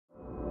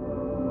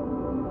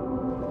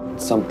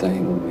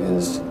Something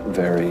is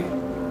very,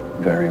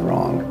 very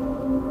wrong.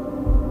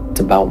 It's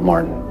about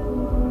Martin.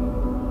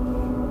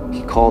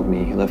 He called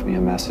me, he left me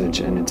a message,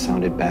 and it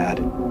sounded bad.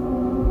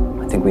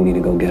 I think we need to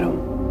go get him.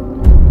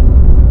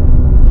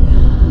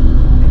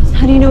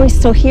 How do you know he's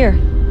still here?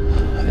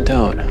 I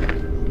don't.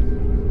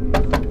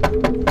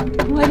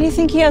 Why do you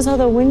think he has all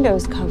the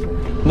windows covered?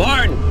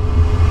 Martin!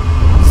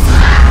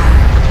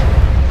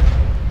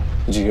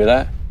 Did you hear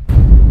that?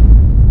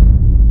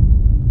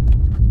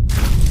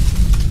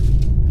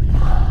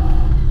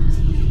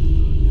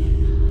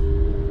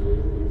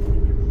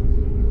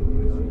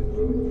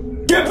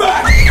 Get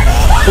back!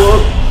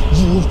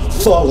 You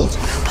followed.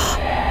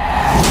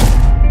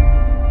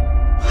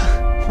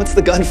 What's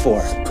the gun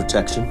for?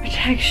 Protection.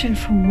 Protection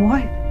from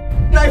what?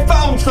 I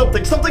found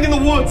something in the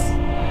woods.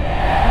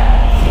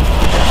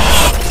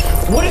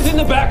 What is in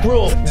the back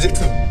room?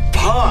 It's a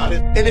pod,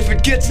 and if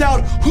it gets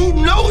out, who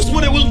knows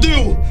what it will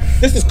do?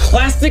 This is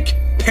classic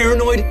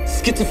paranoid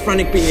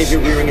schizophrenic behavior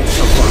rearing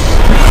itself up.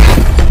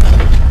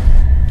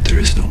 There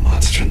is no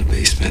monster in the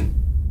basement.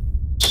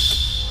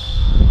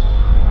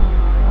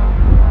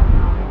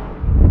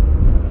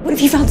 What if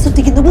he found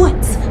something in the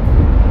woods?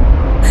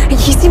 And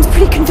he seems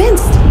pretty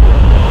convinced.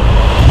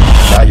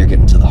 Now you're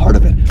getting to the heart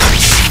of it.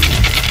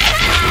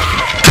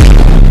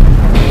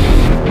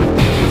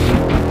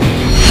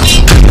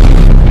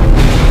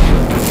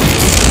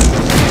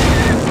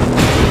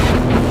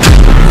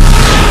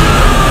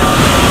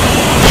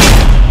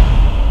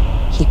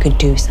 He could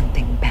do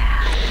something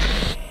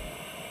bad.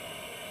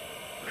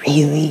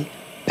 Really